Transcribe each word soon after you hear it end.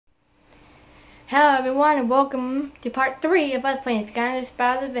Hello everyone and welcome to part 3 of us playing Skylander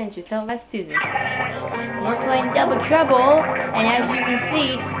Spyro Adventure. So let's do this. We're playing Double Trouble, and as you can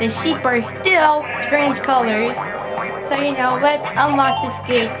see, the sheep are still strange colors. So you know, let's unlock this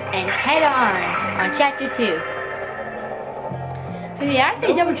gate and head on chapter 2. So yeah, I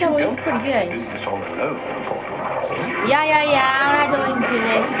think Double Trouble is pretty good. Yeah, I'm not going to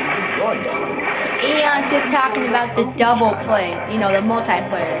this. Eon's just talking about the double play, you know, the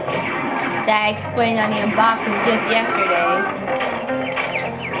multiplayer that I explained on the unboxing just yesterday.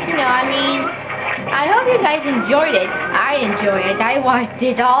 You know, I mean, I hope you guys enjoyed it. I enjoyed it. I watched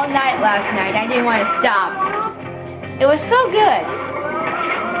it all night last night. I didn't want to stop. It was so good.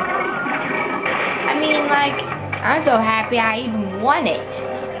 I mean, like, I'm so happy I even won it.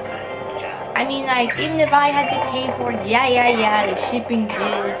 I mean, like, even if I had to pay for it, the shipping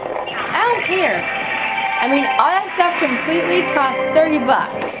dues, I don't care. I mean, all that stuff completely cost $30.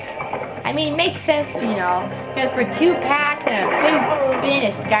 I mean, it makes sense, you know, because for 2 packs and a big bin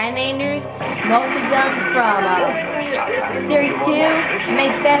of Skylanders, most of them from Series 2, it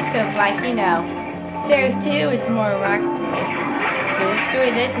makes sense because, like, you know, Series 2 is more rock. So destroy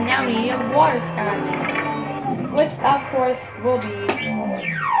this, and now we need a water Skylander, which, of course, will be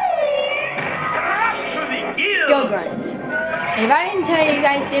Go Grunt. If I didn't tell you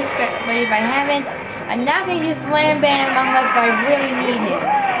guys this, but if I haven't, I'm not going to use Slam Bam unless I really need him.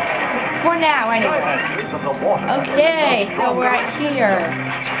 For now, anyway. Okay, so we're right here.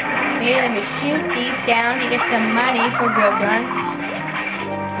 Okay, let me shoot these down to get some money for Go Grunt.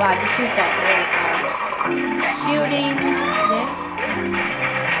 Wow, just shoot that really fast. Shooting this.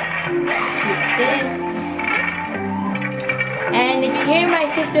 Shoot this. And if you hear my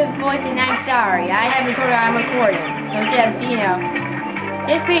sister's voice, and I'm sorry, I haven't told her I'm recording. So just, you know,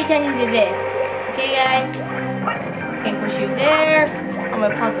 just pay attention to this. Okay, guys? Okay, push you there. I'm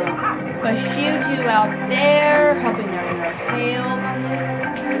gonna puzzle. Push you 2 out there, hoping there are no fails on this.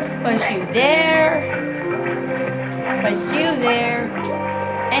 Push you there. Push you there.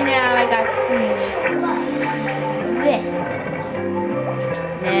 And now I got to this.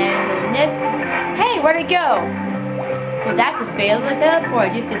 Then this. Hey, where'd it go? Well, that's a fail. The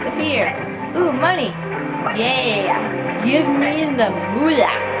teleport just disappeared. Ooh, money. Yeah. Give me the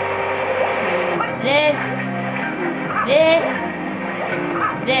moolah. This.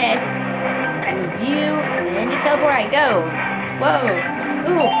 You, and then tell where I go. Whoa.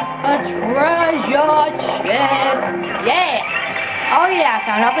 Ooh, a treasure chest. Yeah. Oh yeah, I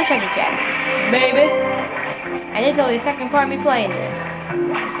found out the treasure chest. Baby. And this is only the second part of me playing this.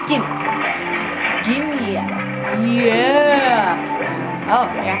 Give me it. Yeah. Oh,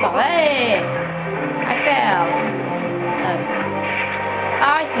 I fell. Hey. I fell. Oh,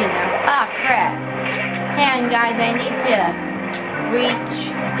 I see now. Ah, crap. Hang on, guys, I need to reach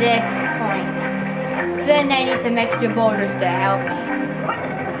this point. Then I need some extra boulders to help me.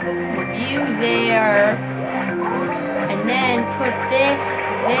 Put you there. And then put this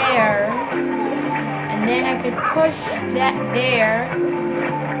there. And then I could push that there.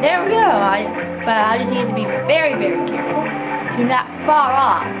 There we go. But I just need to be very, very careful to not fall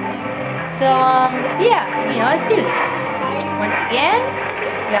off. So, yeah, you know, let's do this. Once again,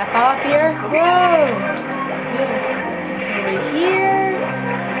 we gotta fall off here. Whoa! Over here.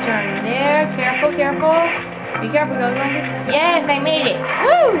 Turn there. Careful. Be careful, go on this. Yes, I made it.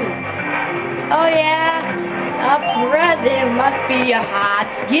 Woo! Oh yeah. A present must be hot.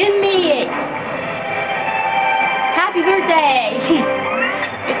 Give me it. Happy birthday.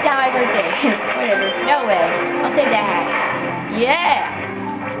 It's not my birthday. Whatever. No way. I'll take that hat. Yeah.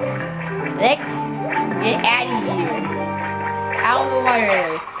 Let's get out of here. Out of the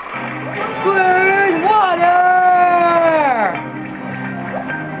water. Good water.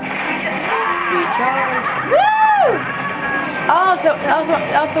 Woo!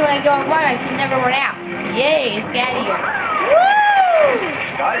 Also when I go on water, I can never run out. Yay, it's get out of here. Woo!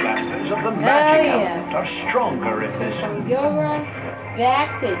 Skylanders of the magic element are stronger in this. So we go around back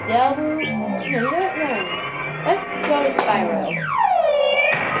to Double. No. Let's go to Spyro.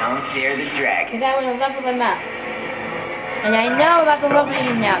 Don't fear the dragon. Because I want to level them up. And I know about the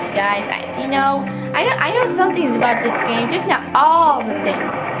leveling them up, guys. I know some things about this game, just not all the things.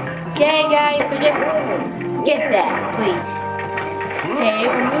 Okay, guys, so just get that, please. Okay,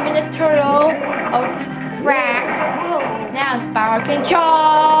 we're moving this turtle over to this crack. Now Spyro can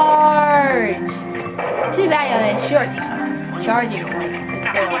charge! Too bad I have a short charging point.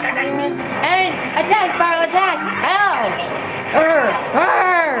 And attack, Spyro, attack! Ow!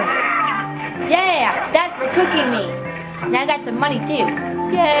 Yeah, that's for cooking me. Now I got some money too.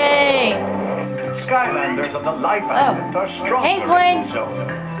 Yay! Skylanders of the life element are stronger Hey, in Flynn. this zone.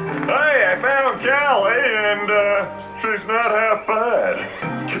 Hey, I found Callie, and she's not half bad.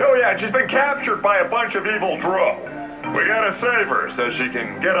 Oh yeah, she's been captured by a bunch of evil drow. We gotta save her so she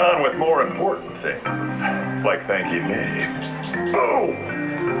can get on with more important things. Like thanking me. Oh!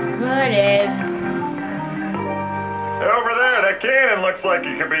 What if? Over there, that cannon looks like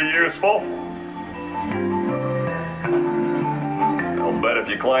it could be useful. I'll bet if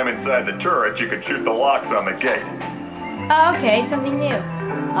you climb inside the turret, you could shoot the locks on the gate. Oh, okay, something new.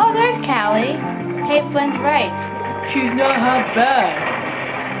 Oh, there's Callie. Hey, Flynn's right. She's not half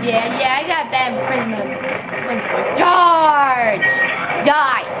bad. Yeah, I got bad prisoner. Flynn's right. Charge!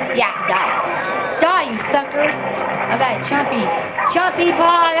 Die! Yeah, die. Die, you sucker! Alright, Chompy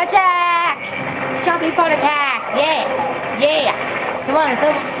Pod attack! Chompy Pod attack! Yeah! Come on, let's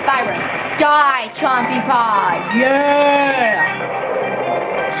go Spyro. Die, Chompy Pod! Yeah!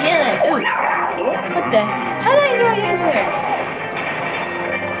 Kill him! Ooh! What the? How did I know you were there?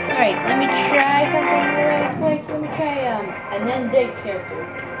 Alright, let me try something really quick. Let me try, an undead character.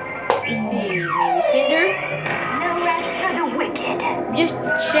 Let's see, maybe Cinder? No rest for the wicked. Just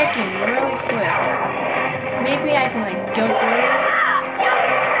checking really quick. Maybe I can, like, jump through.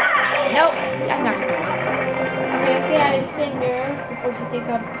 Nope, that's not good. Okay, let's get out of Cinder before she takes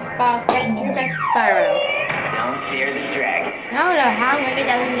up Spyro and turn back to Spyro. Don't fear the dragon. I don't know how I'm gonna get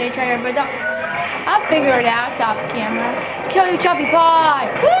that legendary treasure, but I'll figure it out off camera. Kill you, Chompy Pie!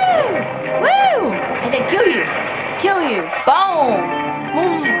 Woo! And then kill you! Boom!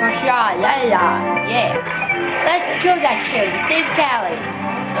 Boom! Kasha! Yeah! Let's kill that shit. Save Callie.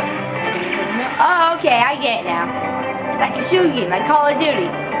 Oh, okay, I get it now. It's like a shooting game, like Call of Duty.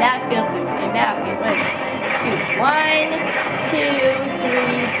 Battlefield 3. And Battlefield 1, 2,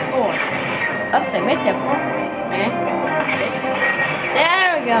 3, 4. Oops, I missed that part. Man.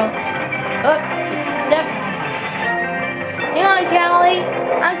 There we go. Oh, step. Hang on, Callie.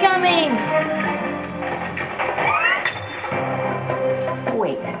 I'm coming.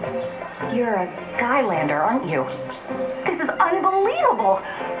 Wait, you're a skylander, aren't you? This is unbelievable.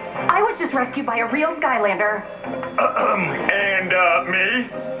 I was just rescued by a real skylander. And me?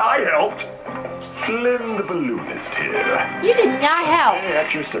 I helped. Flynn the balloonist here. You did not help.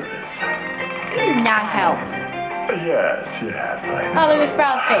 At your service. You did not help. Yes, Oh, look at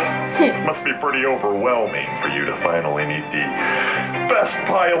Sprou's face. Must be pretty overwhelming for you to finally meet the best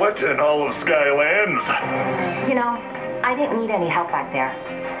pilot in all of Skylands. You know, I didn't need any help back there.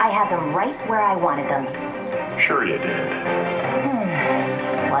 I had them right where I wanted them. Sure you did.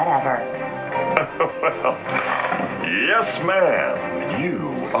 Whatever. Well, yes, ma'am.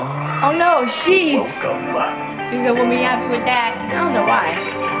 You are Oh no, she. welcome. You won't be happy with that. I don't know why.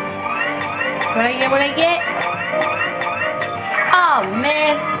 What I get? Oh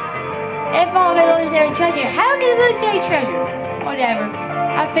man. If I want a legendary treasure, how can I get a legendary treasure? Whatever.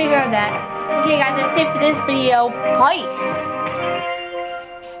 I'll figure out that. Okay guys, that's it for this video. Peace.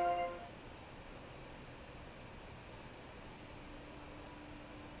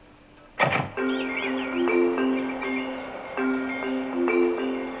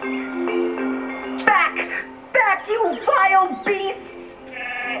 Back, you vile beast!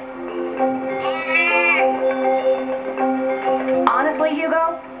 Honestly,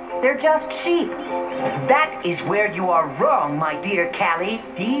 Hugo, they're just sheep. That is where you are wrong, my dear Callie.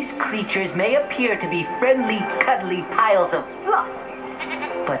 These creatures may appear to be friendly, cuddly piles of fluff.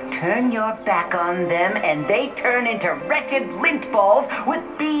 But turn your back on them and they turn into wretched lint balls with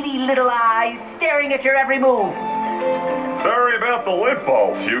beady little eyes staring at your every move. Sorry about the lint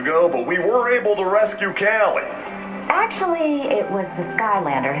balls, Hugo, but we were able to rescue Callie. Actually, it was the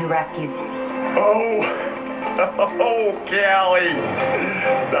Skylander who rescued... Oh, Callie.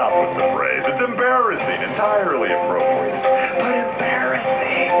 Stop with the phrase. It's embarrassing, entirely appropriate, but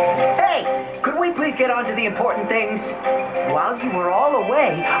embarrassing. Hey, could we please get on to the important things? While you were all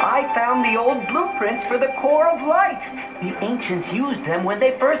away, I found the old blueprints for the Core of Light. The ancients used them when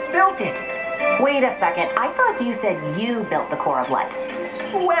they first built it. Wait a second, I thought you said you built the Core of Light.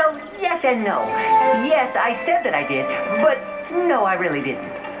 Well, yes and no. Yes, I said that I did, but no, I really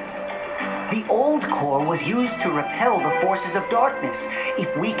didn't. The old core was used to repel the forces of darkness.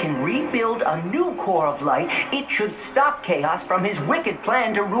 If we can rebuild a new Core of Light, it should stop Chaos from his wicked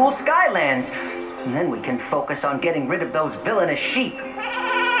plan to rule Skylands. And then we can focus on getting rid of those villainous sheep.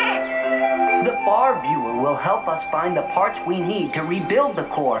 The Far Viewer will help us find the parts we need to rebuild the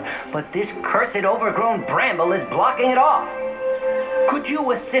core, but this cursed overgrown bramble is blocking it off. Could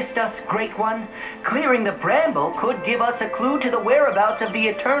you assist us, Great One? Clearing the bramble could give us a clue to the whereabouts of the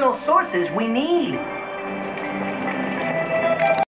eternal sources we need.